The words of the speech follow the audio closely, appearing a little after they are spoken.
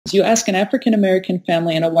You ask an African-American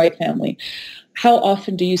family and a white family, how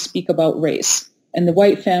often do you speak about race? And the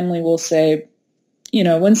white family will say,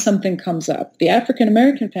 when something comes up. The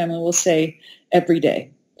African-American family will say every day,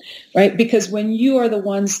 right? Because when you are the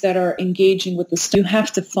ones that are engaging with this, you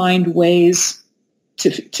have to find ways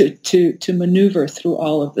to maneuver through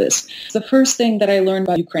all of this. The first thing that I learned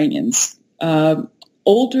about Ukrainians,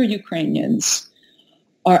 older Ukrainians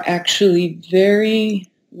are actually very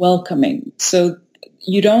welcoming. So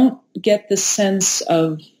you don't get the sense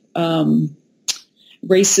of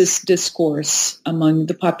racist discourse among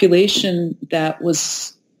the population that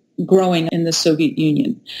was growing in the Soviet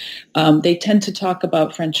Union. They tend to talk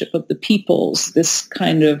about friendship of the peoples, this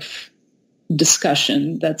kind of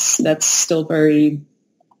discussion that's still very,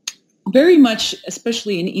 very much,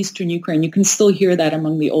 especially in eastern Ukraine, you can still hear that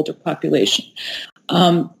among the older population.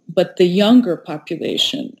 But the younger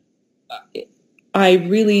population, I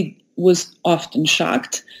really was often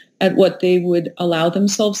shocked at what they would allow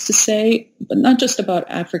themselves to say, but not just about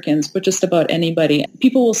Africans, but just about anybody.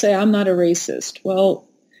 People will say, I'm not a racist. Well,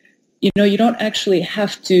 you don't actually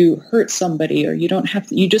have to hurt somebody, or you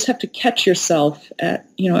just have to catch yourself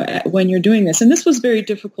when you're doing this. And this was very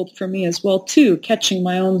difficult for me as well, too, catching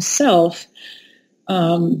my own self,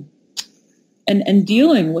 and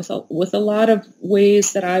dealing with a lot of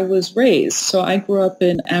ways that I was raised. So I grew up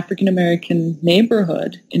in an African-American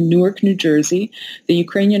neighborhood in Newark, New Jersey. The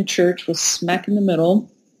Ukrainian church was smack in the middle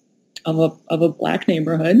of a black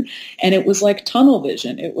neighborhood, and it was like tunnel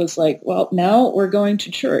vision. It was like, well, now we're going to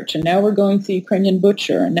church, and now we're going to the Ukrainian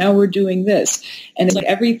butcher, and now we're doing this. And it's like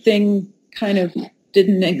everything kind of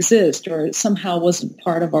didn't exist or somehow wasn't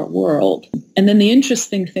part of our world. And then the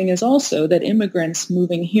interesting thing is also that immigrants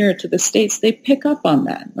moving here to the States, they pick up on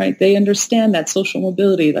that, right? They understand that social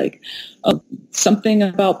mobility, like something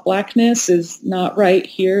about blackness is not right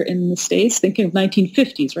here in the States, thinking of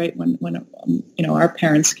 1950s, right? When our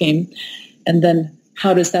parents came. And then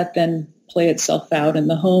how does that then play itself out in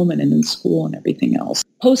the home and in school and everything else?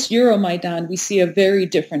 Post-Euromaidan, we see a very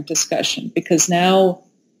different discussion, because now,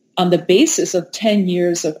 on the basis of 10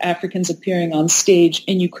 years of Africans appearing on stage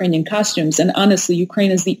in Ukrainian costumes. And honestly,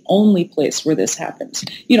 Ukraine is the only place where this happens.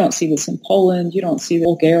 You don't see this in Poland. You don't see it in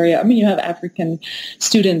Bulgaria. I mean, you have African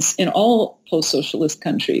students in all post-socialist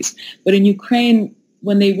countries. But in Ukraine,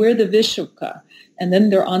 when they wear the vyshyvka and then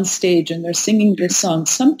they're on stage and they're singing their song,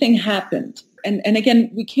 something happened. And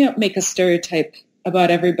again, we can't make a stereotype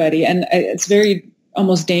about everybody. And it's very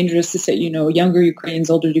almost dangerous to say, younger Ukrainians,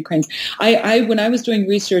 older Ukrainians. When I was doing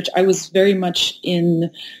research, I was very much in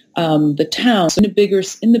the towns, in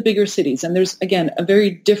the bigger cities. And there's, again, a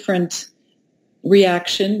very different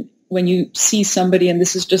reaction when you see somebody and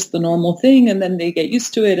this is just the normal thing, and then they get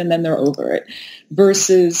used to it and then they're over it,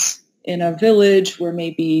 versus in a village where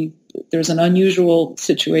maybe there's an unusual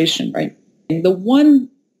situation, right? And the one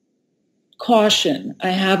caution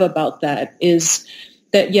I have about that is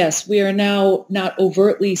that, yes, we are now not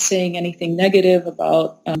overtly saying anything negative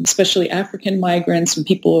about especially African migrants and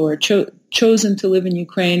people who are chosen to live in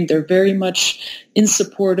Ukraine. They're very much in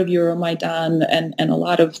support of Euromaidan and a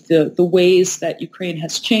lot of the ways that Ukraine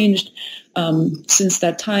has changed since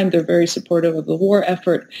that time. They're very supportive of the war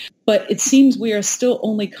effort. But it seems we are still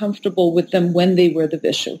only comfortable with them when they wear the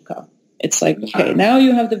vyshyvka. It's like, okay, now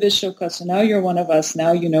you have the vyshyvka, so now you're one of us,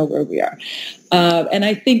 now you know where we are. And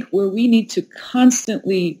I think where we need to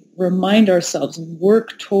constantly remind ourselves and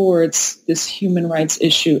work towards this human rights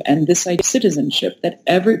issue and this idea of citizenship, that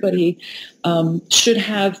everybody should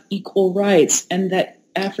have equal rights, and that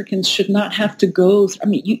Africans should not have to go through, I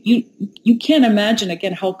mean, you can't imagine,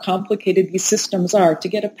 again, how complicated these systems are to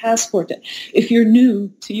get a passport if you're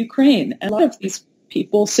new to Ukraine. And a lot of these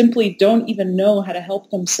people simply don't even know how to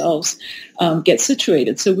help themselves get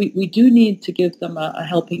situated. So we do need to give them a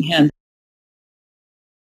helping hand.